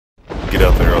Get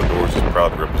Out There Outdoors is proud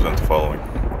to represent the following.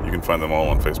 You can find them all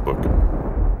on Facebook.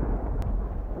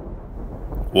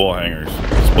 Wall hangers.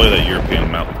 Display that European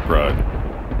mount with pride.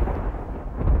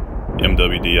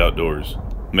 MWD Outdoors.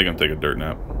 Make them take a dirt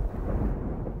nap.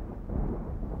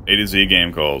 A to Z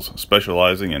Game Calls.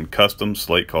 Specializing in custom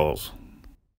slate calls.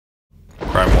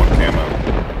 Crime One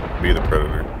Camo. Be the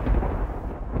Predator.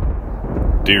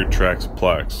 Deer Tracks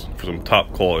Plaques for some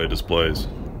top quality displays.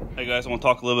 Hey guys, I want to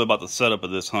talk a little bit about the setup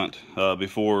of this hunt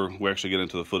before we actually get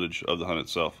into the footage of the hunt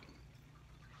itself.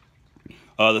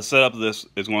 The setup of this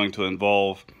is going to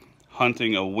involve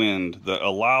hunting a wind that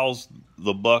allows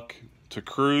the buck to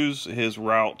cruise his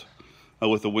route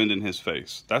with the wind in his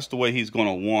face. That's the way he's going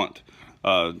to want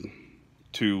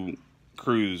to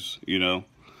cruise, you know.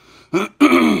 They're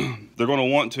going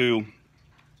to want to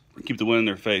keep the wind in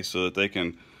their face so that they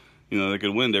can, you know, they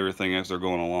can wind everything as they're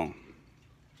going along.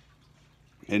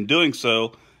 In doing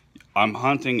so, I'm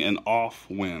hunting an off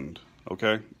wind,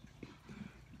 okay?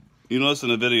 You notice in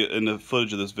the video, in the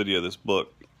footage of this video, this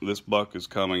buck is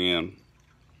coming in,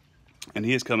 and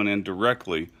he is coming in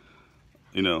directly,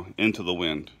 you know, into the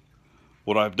wind.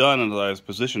 What I've done is I've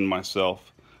positioned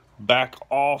myself back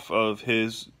off of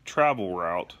his travel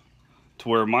route to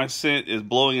where my scent is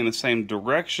blowing in the same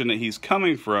direction that he's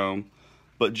coming from,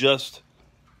 but just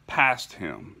past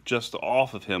him, just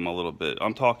off of him a little bit.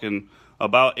 I'm talking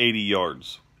about 80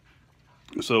 yards.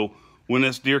 So when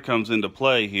this deer comes into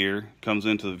play here, comes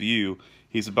into the view,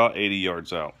 he's about 80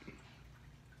 yards out.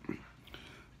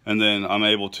 And then I'm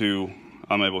able to,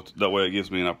 that way it gives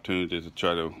me an opportunity to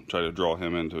try to draw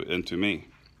him into me.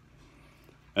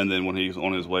 And then when he's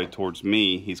on his way towards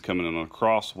me, he's coming in on a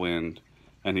crosswind,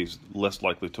 and he's less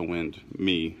likely to wind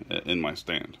me in my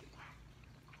stand.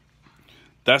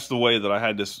 That's the way that I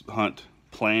had this hunt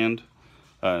planned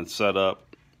and set up.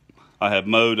 I have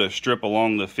mowed a strip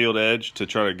along the field edge to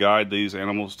try to guide these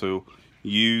animals to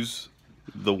use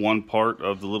the one part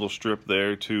of the little strip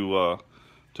there to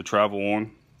travel on.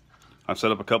 I've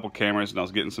set up a couple cameras, and I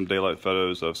was getting some daylight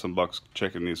photos of some bucks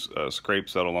checking these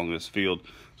scrapes out along this field.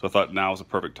 So I thought now was the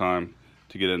perfect time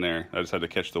to get in there. I just had to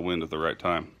catch the wind at the right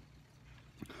time.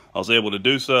 I was able to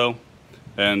do so,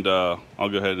 and I'll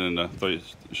go ahead and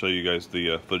show you guys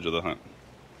the footage of the hunt.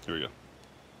 Here we go.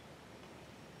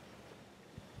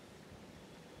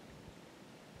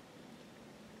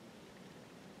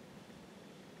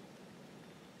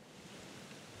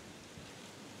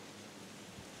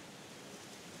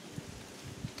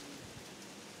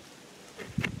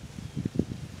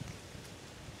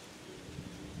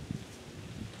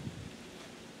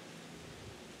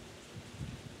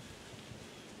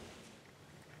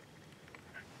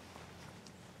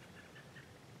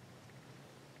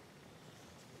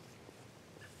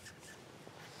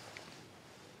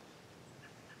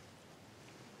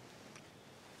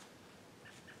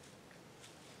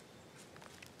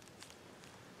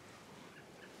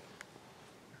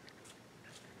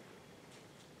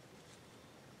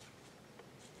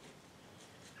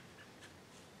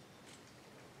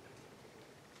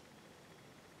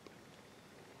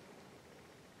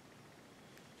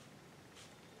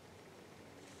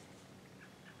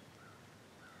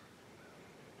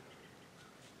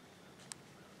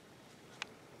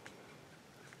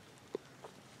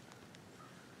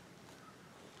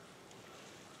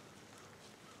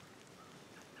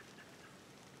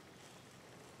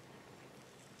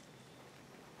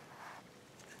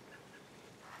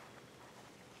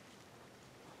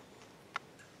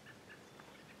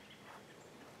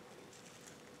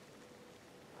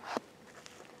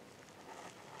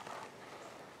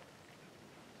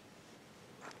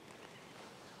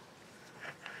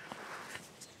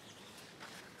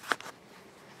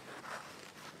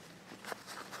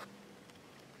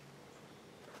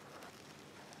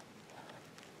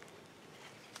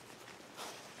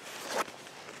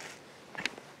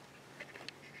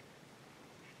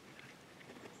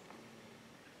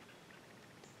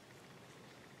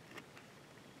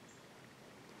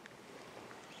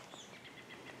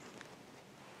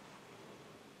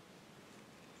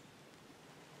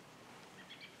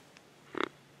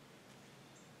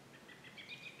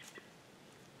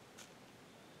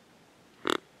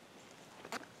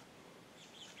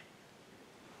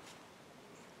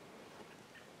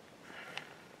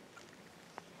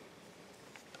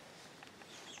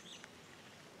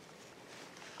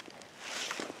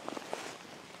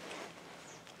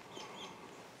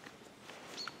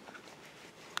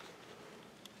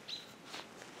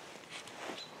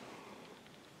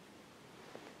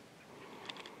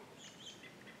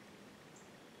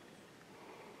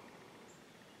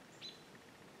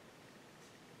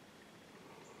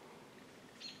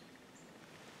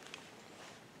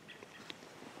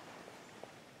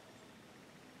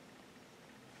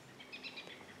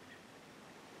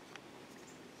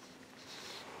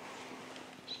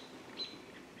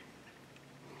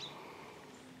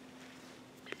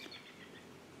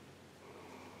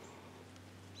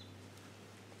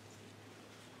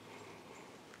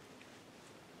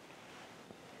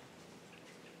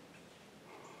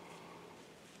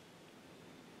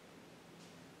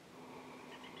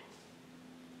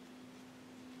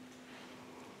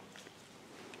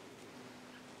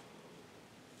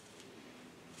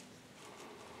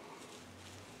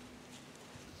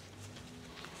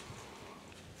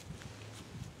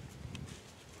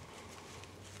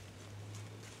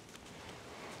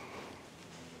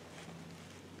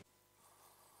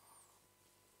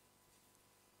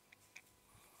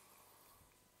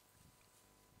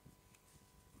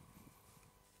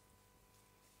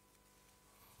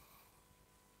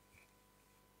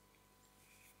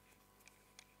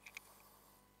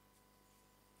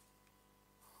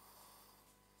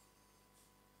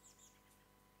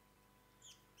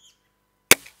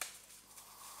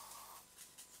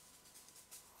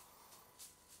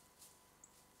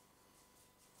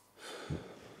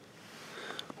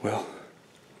 Well,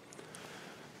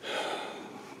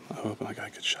 I hope I got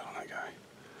a good shot on that guy.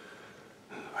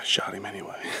 I shot him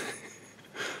anyway.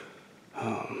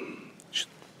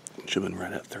 Should have been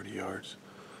right at 30 yards.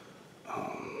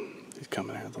 He's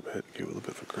coming in a little bit. Give him a little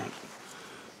bit of a grunt.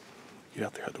 Get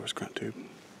out the outdoors grunt tube.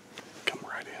 Come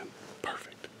right in.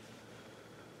 Perfect.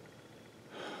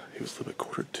 He was a little bit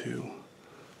quartered too.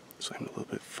 So I'm a little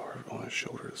bit far on his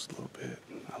shoulders, a little bit.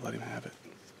 I let him have it.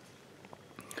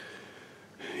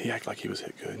 He acted like he was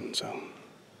hit good, so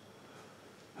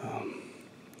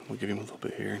we'll give him a little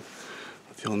bit here.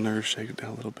 Let the old nerves shake it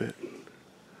down a little bit.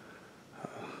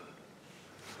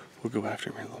 We'll go after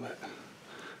him in a little bit.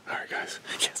 All right, guys.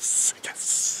 Yes,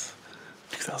 yes.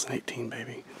 2018,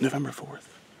 baby. November 4th.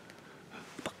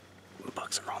 The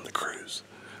bucks are on the cruise.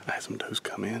 I had some does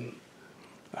come in.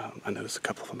 I noticed a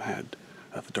couple of them had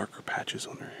the darker patches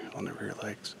on their rear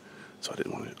legs, so I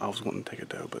didn't want to. I was wanting to take a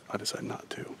doe, but I decided not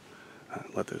to.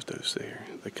 Let those does stay here.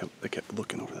 They kept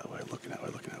looking over that way, looking that way,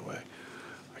 looking that way.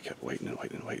 I kept waiting and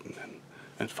waiting and waiting,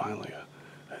 and finally,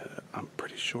 I'm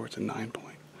pretty sure it's a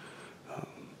 9-point,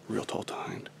 real tall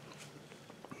tined.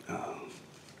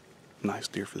 Nice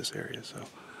deer for this area, so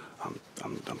I'm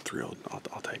thrilled.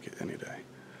 I'll take it any day.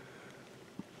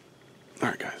 All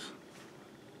right, guys.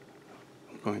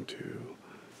 I'm going to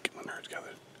get my nerves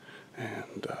gathered,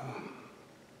 and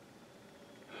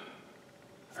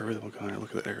I really want to go in there and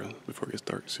look at the arrow before it gets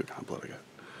dark to see what kind of blood I got.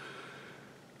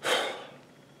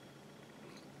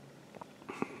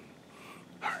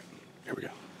 Alright, here we go.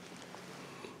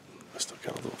 I still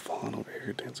got a little fawn over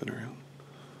here dancing around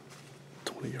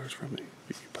 20 yards from me.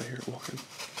 You can play here walking.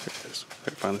 There it is.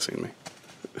 They finally seen me.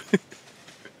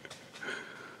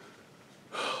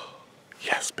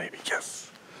 Yes, baby,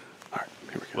 yes. Alright,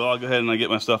 here we go. Well, I'll go ahead and I get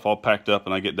my stuff all packed up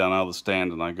and I get down out of the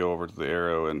stand and I go over to the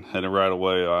arrow, and right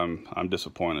away I'm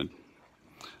disappointed.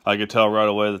 I could tell right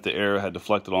away that the arrow had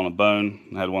deflected on a bone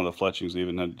and had one of the fletchings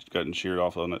even had gotten sheared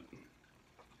off on it.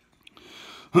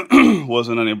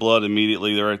 Wasn't any blood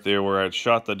immediately right there where I had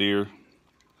shot the deer.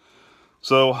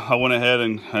 So I went ahead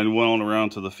and went on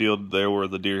around to the field there where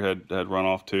the deer had run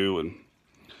off to,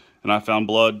 and I found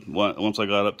blood once I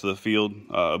got up to the field,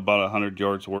 about 100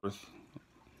 yards worth.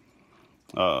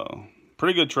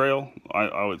 Pretty good trail,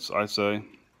 I'd say.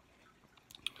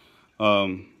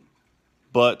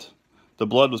 But the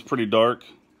blood was pretty dark,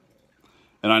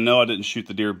 and I know I didn't shoot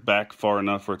the deer back far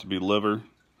enough for it to be liver.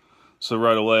 So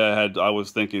right away I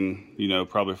was thinking, you know,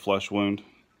 probably flesh wound.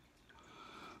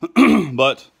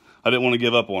 But I didn't want to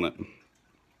give up on it.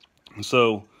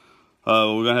 So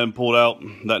we went ahead and pulled out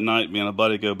that night. Me and a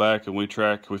buddy go back and we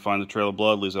find the trail of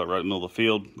blood, leads out right in the middle of the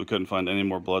field. We couldn't find any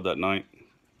more blood that night.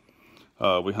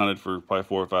 We hunted for probably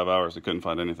 4 or 5 hours. We couldn't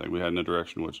find anything. We had no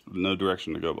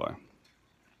direction to go by.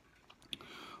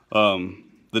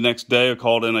 The next day I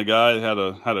called in a guy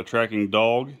that had a tracking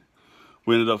dog.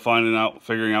 We ended up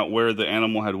figuring out where the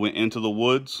animal had went into the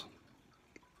woods.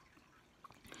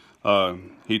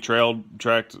 He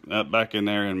tracked back in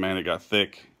there, and man, it got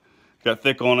thick. Got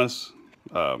thick on us.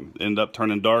 Ended up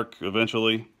turning dark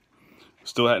eventually.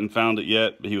 Still hadn't found it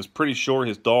yet, but he was pretty sure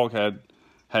his dog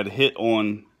had hit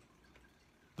on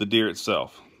the deer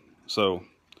itself. So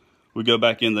we go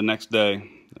back in the next day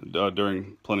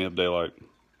during plenty of daylight.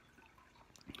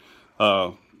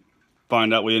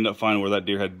 We end up finding where that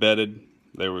deer had bedded.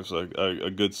 There was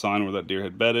a good sign where that deer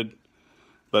had bedded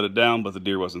down, but the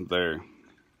deer wasn't there.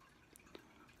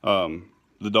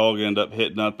 The dog ended up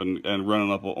hitting up and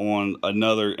running up on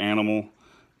another animal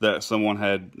that someone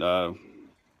had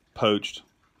poached.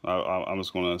 I'm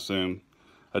just going to assume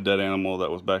a dead animal that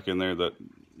was back in there that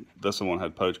someone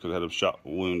had poached because it had a shot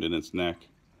wound in its neck.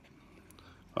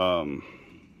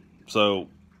 So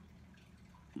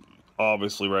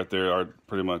obviously right there,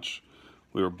 pretty much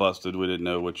we were busted. We didn't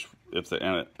know if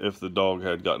the dog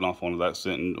had gotten off onto that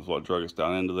scent and was what drug us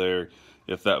down into there.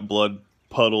 If that blood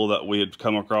puddle that we had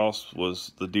come across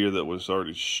was the deer that was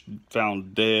already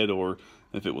found dead, or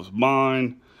if it was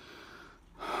mine.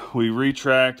 We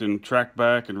retracked and tracked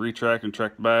back and retracked and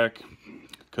tracked back.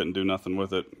 Couldn't do nothing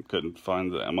with it. Couldn't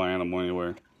find my animal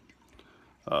anywhere.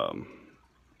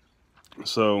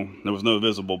 So there was no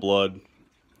visible blood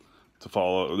to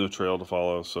follow, no trail to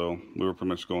follow. So we were pretty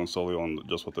much going solely on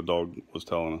just what the dog was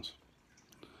telling us.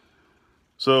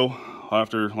 So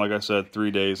after, like I said,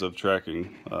 3 days of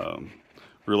tracking,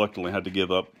 reluctantly had to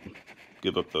give up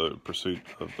the pursuit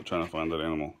of trying to find that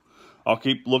animal. I'll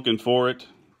keep looking for it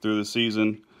through the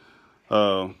season.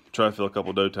 Try to fill a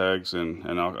couple doe tags,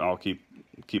 and I'll keep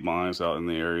my eyes out in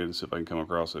the area to see if I can come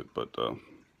across it, but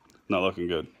not looking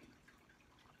good.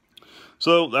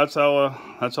 So that's how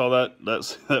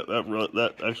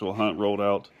that actual hunt rolled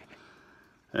out,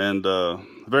 And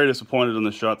very disappointed in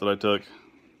the shot that I took.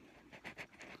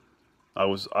 I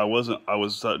was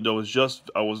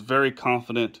very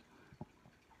confident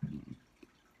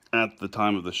at the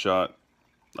time of the shot.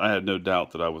 I had no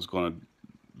doubt that I was going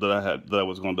to be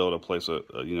able to place a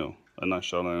nice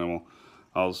shot on an animal.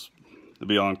 I was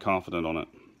beyond confident on it.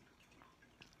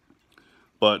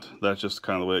 But that's just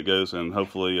kind of the way it goes, and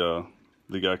hopefully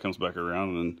the guy comes back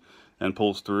around and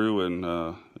pulls through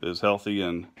and is healthy,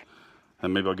 and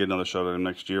maybe I'll get another shot at him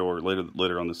next year or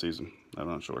later on the season. I'm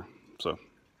not sure. So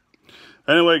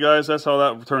anyway, guys, that's how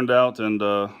that turned out, and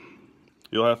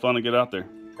you'll have fun and get out there.